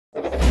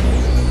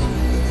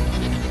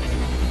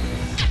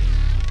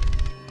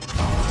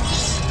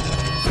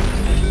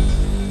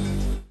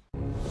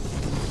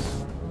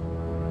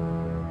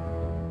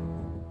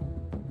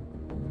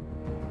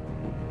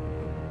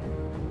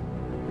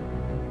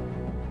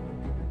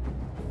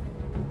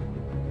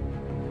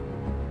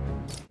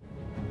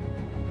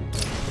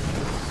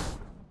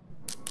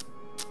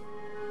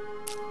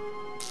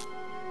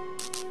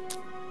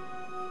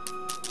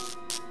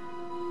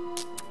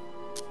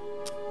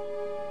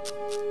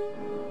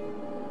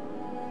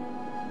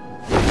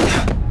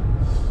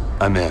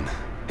I'm in.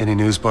 Any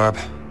news, Barb?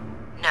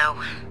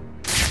 No.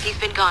 He's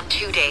been gone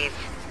 2 days.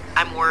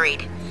 I'm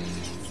worried.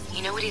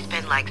 You know what he's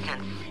been like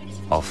since...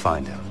 I'll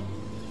find him.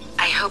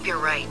 I hope you're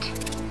right.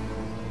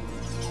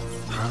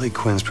 Harley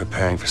Quinn's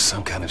preparing for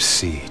some kind of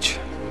siege.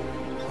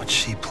 What's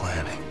she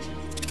planning?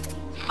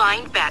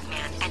 Find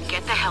Batman and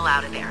get the hell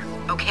out of there,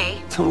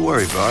 okay? Don't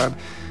worry, Barb.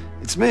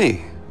 It's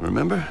me,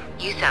 remember?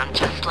 You sound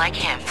just like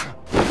him.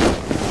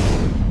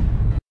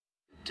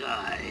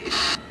 Die.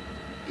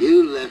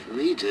 You left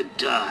me to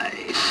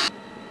die.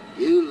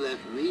 You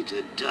left me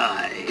to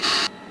die.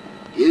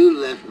 You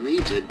left me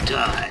to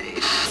die.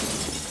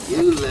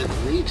 You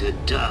left me to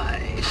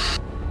die.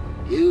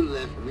 You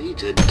left me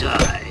to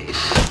die.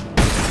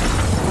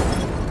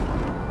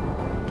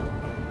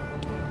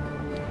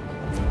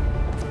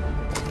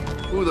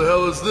 Who the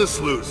hell is this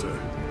loser?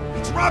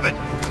 It's Robin!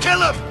 Kill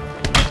him!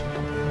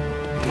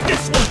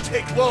 This won't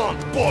take long,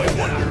 boy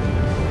wonder!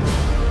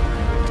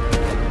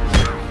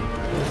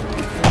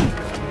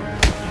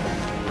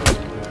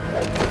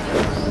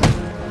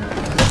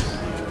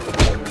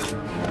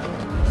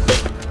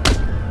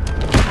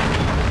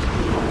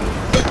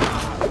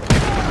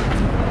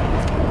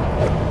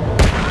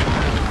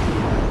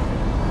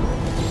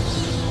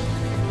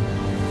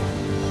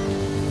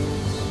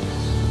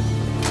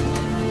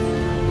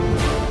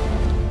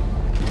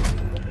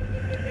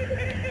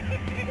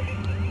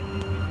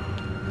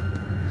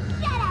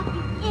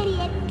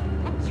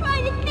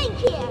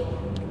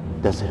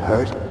 Does it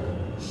hurt?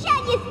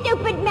 Shut your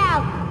stupid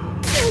mouth!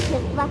 You're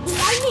just lucky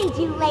I need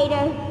you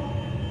later.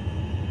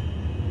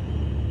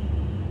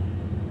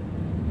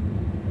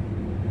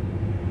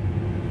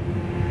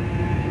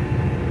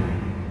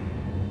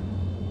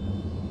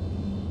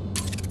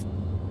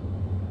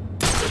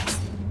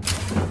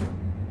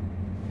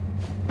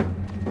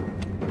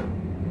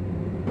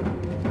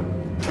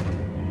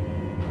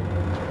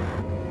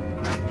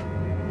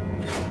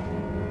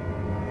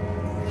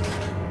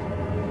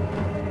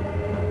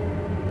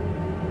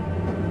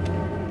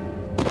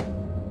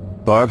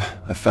 Barb,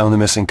 I found the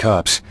missing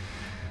cops.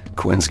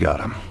 Quinn's got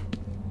them.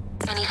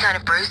 Any sign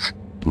of Bruce?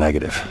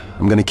 Negative.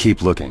 I'm gonna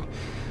keep looking.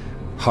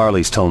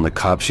 Harley's telling the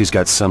cops she's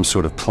got some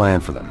sort of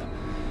plan for them.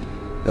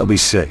 They'll be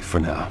safe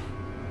for now.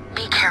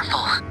 Be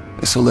careful.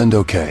 This'll end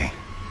okay.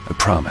 I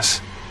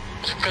promise.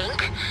 You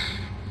think?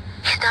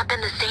 He's not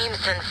been the same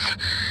since...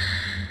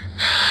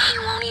 He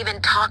won't even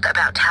talk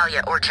about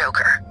Talia or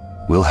Joker.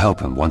 We'll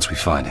help him once we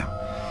find him.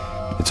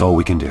 It's all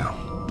we can do.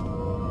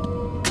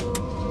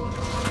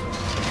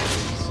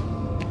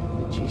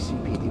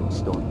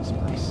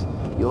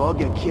 You'll all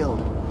get killed.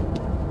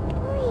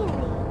 Really?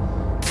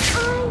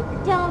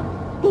 I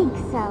don't think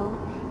so.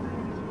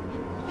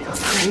 You're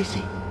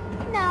crazy.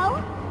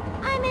 No,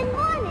 I'm in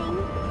mourning.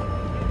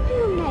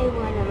 You may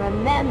want to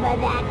remember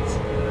that.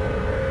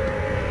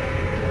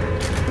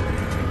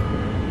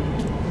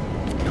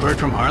 You heard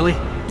from Harley?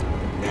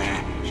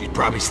 Nah, she's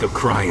probably still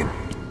crying.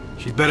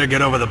 She'd better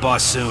get over the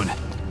boss soon.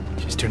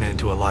 She's turning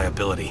into a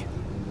liability.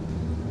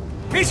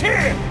 He's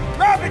here!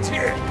 Robin's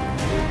here!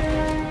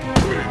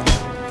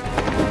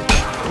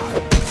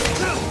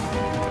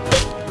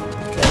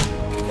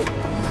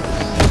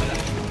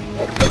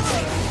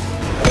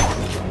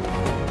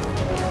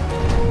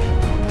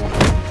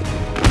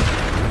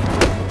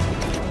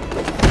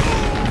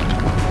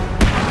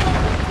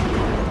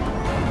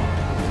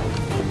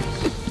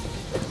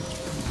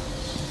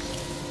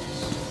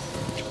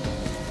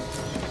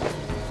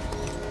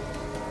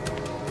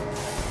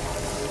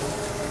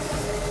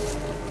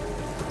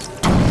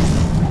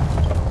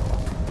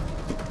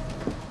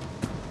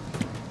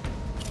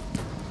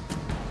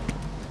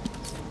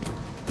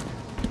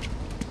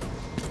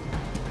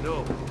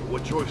 No,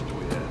 what choice do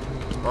we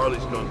have?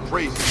 Harley's gone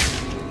crazy.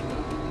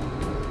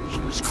 She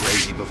was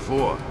crazy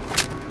before.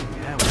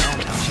 Yeah, well,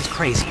 now she's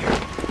crazier.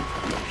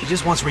 She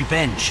just wants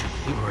revenge.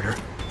 You heard her.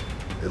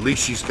 At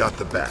least she's got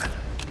the bat.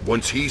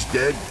 Once he's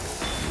dead,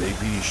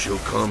 maybe she'll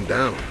calm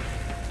down.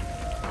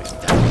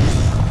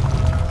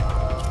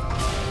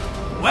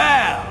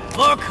 Well,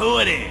 look who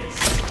it is.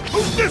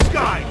 Who's this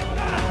guy?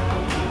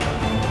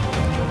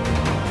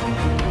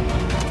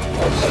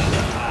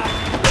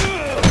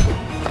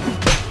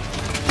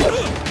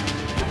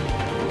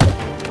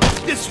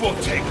 This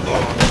won't take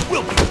long.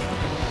 We'll be...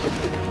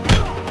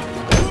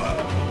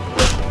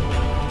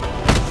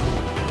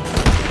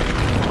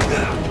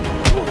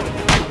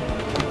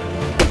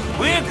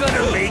 We're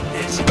gonna make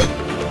this.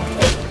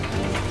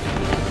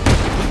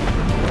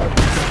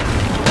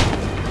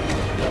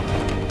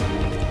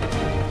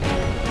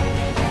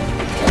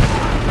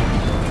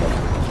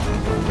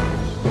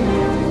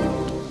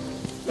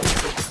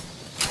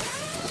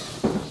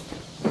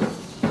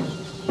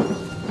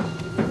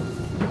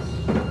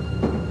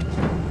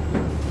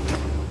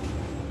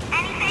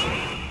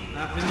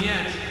 Nothing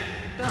yet.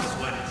 Don't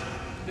sweat it.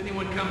 If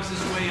anyone comes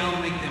this way,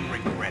 I'll make them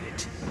regret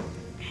it.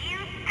 You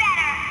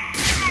better!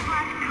 I've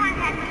lost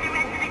contact with the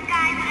rest of the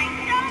guys and I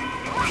don't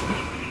like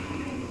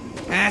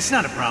it! It's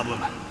not a problem.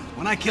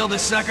 When I kill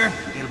this sucker,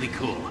 it'll be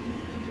cool.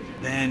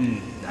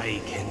 Then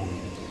I can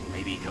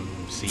maybe come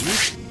see you?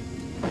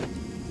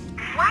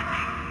 What?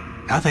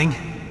 Nothing.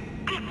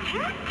 Did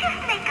you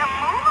just make a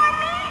move on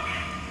me?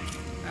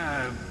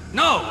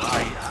 No,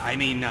 I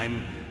mean,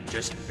 I'm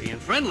just being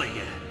friendly,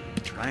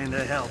 trying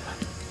to help.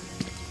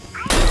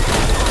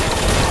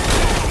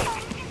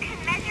 You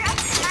can measure up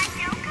to my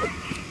Joker?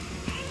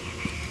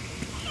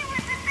 He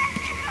was the best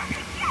I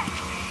could get.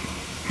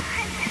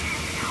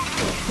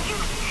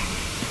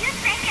 You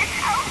think it's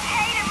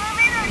okay to move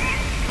in on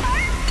his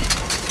part?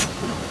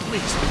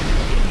 Please,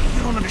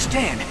 you don't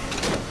understand.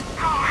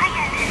 Oh, I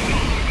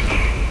understand.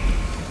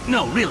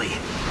 No, really.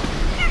 Just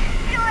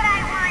do what I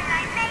want and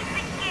I may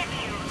forgive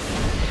you.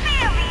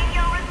 Feel me and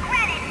you'll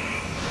regret it.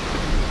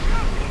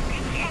 Oh, Mr.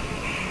 J,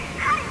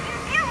 how did you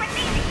deal with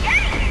these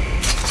idiots?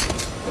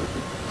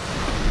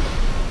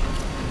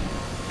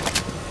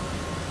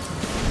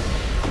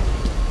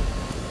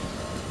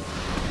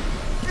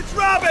 It's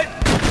Robin!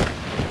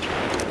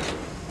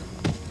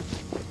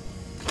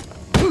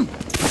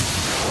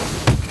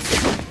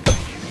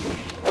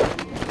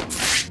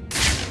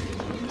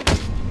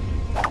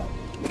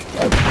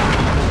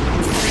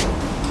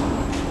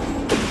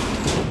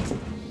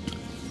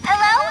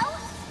 Hello?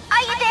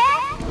 Are you there?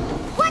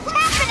 What's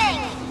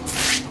happening?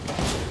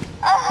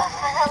 Oh,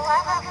 for the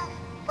love of...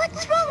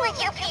 What's wrong with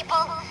you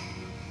people?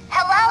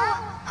 Hello?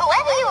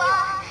 Whoever you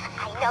are,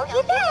 I know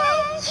you're there.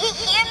 You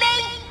hear me?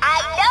 I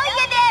know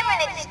you're there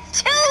and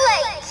it's too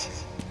late.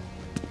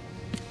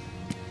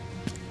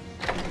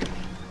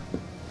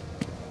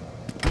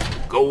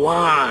 Go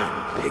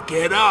on, pick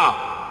it up.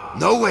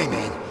 No way,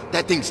 man.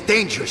 That thing's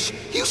dangerous.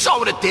 You saw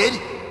what it did.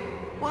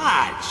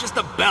 What? It's just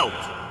a belt.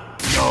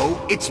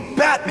 No, it's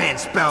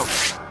Batman's belt.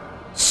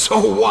 So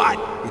what?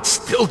 It's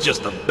still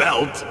just a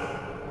belt.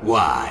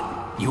 What?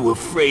 You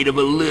afraid of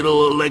a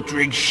little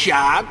electric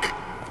shock?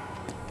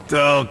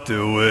 Don't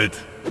do it.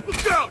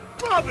 Look out!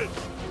 Robin!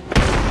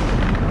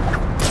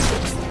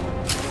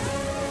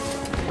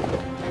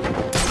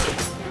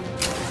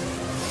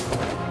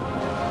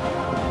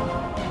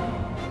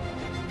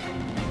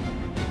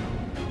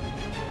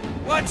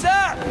 What's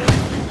up?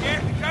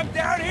 Scared to come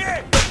down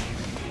here?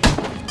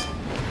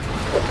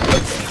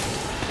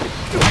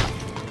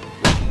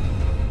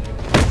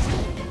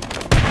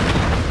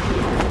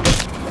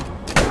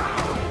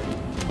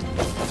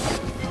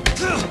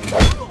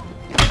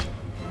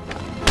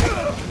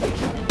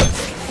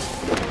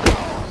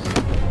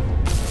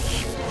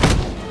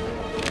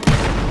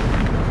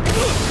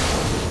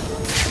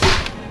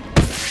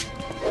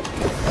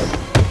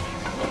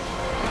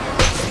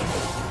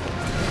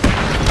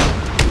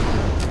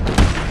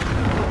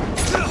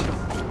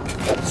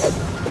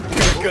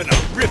 Gonna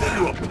rip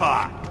you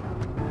apart.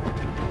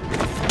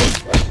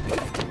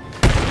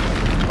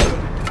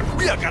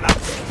 We're gonna...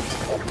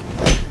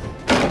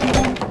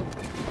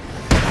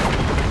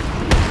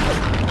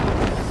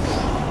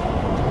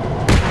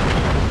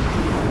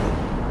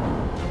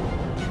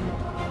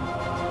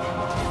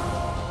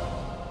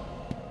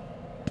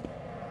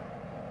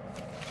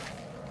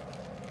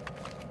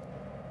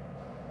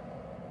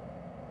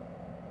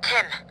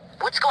 Tim,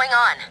 what's going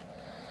on?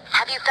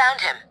 Have you found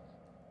him?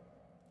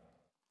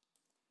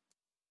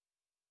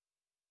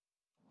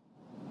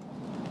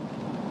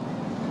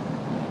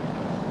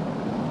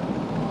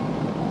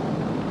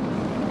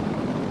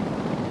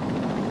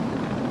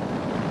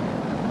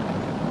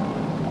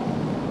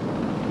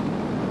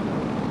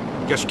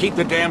 Just keep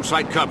the damn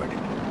site covered.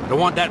 I don't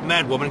want that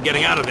mad woman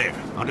getting out of there.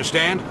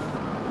 Understand?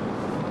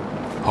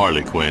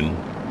 Harley Quinn.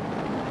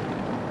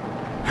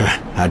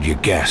 How'd you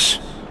guess?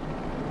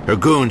 Her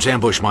goons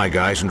ambushed my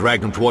guys and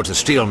dragged them towards the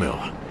steel mill.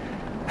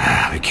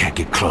 We can't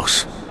get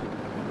close.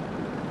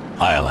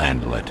 I'll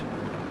handle it.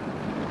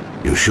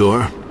 You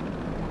sure?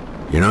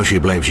 You know she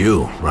blames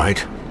you,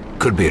 right?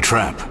 Could be a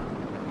trap.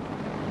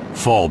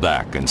 Fall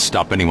back and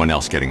stop anyone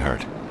else getting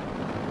hurt.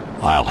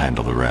 I'll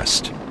handle the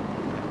rest.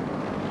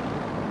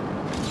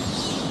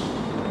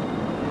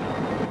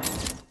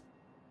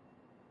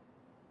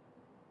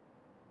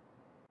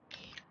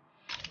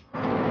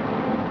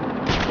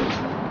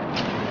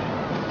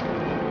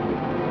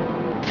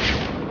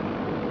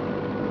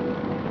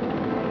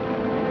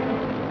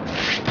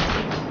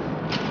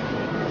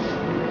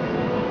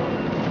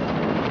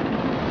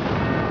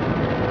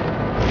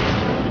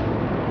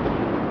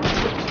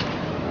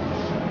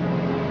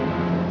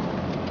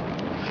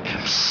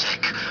 I'm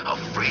sick of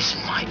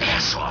freezing my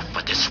ass off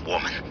for this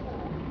woman.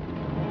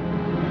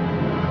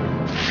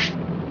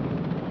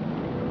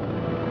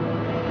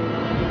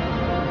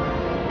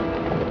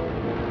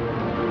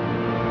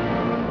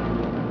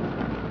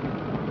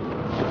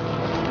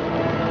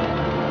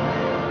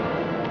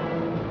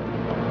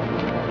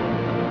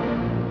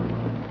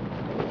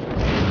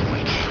 We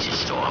can't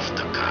just throw off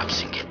the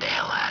cops and get the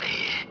hell out of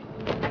here.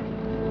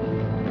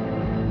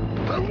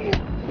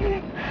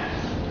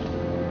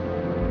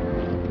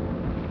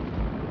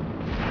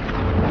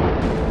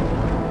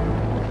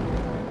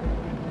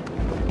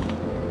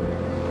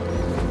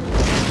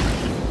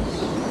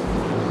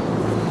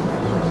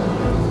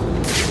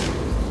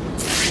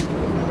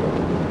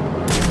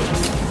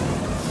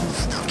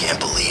 Still can't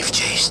believe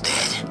Jay's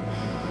dead.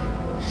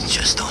 It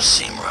just don't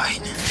seem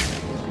right.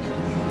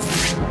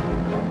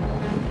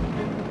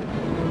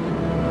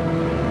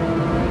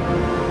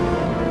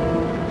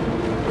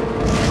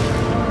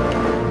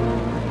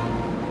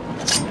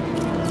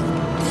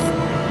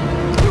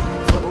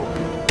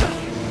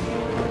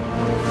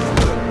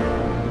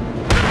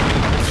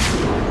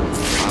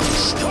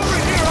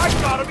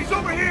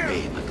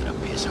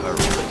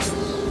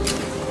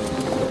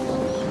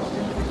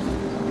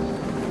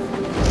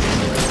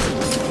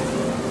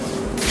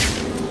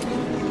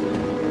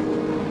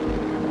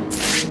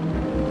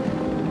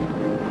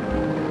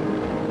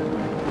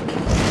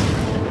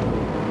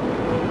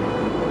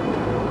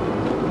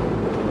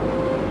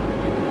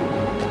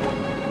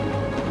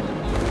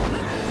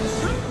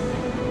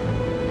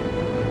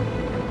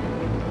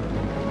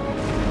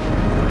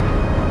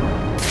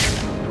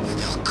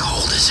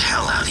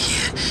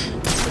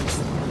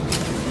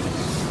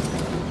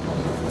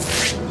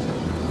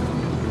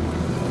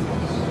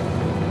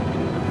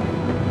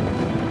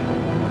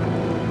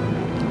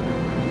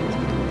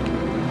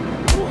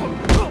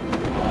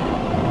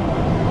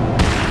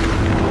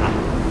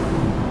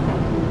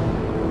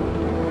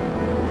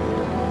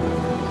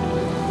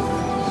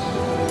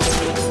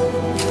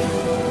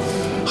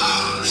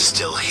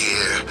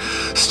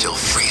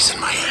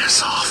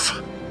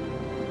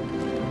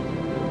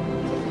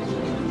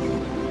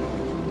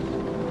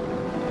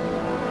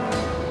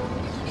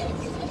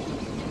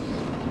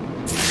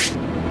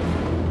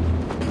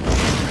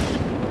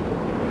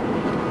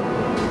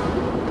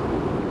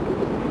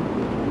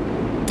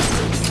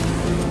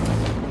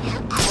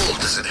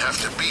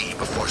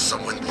 before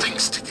someone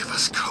thinks to give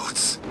us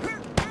coats.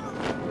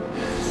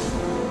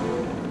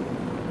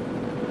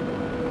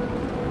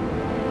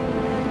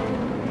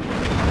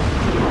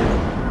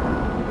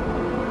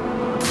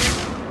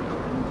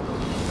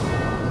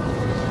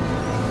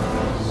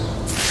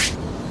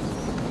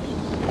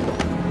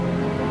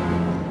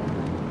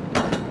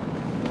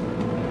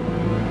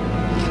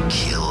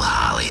 Kill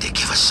Harley to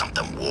give us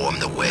something warm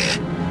to wear.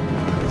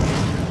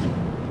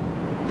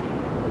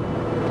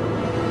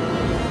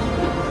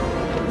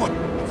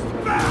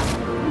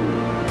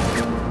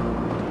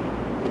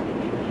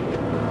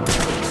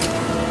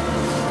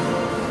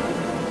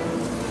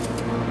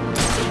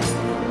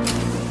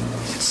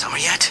 Summer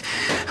yet?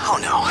 Oh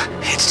no,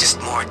 it's just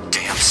more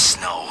damn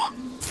snow.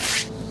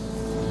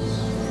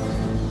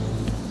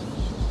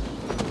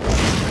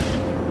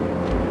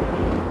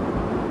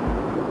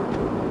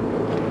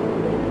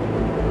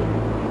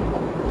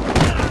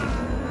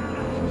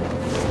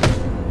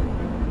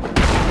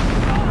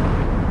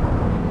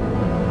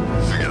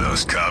 Figure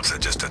those cops are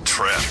just a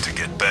trap to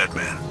get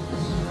Batman.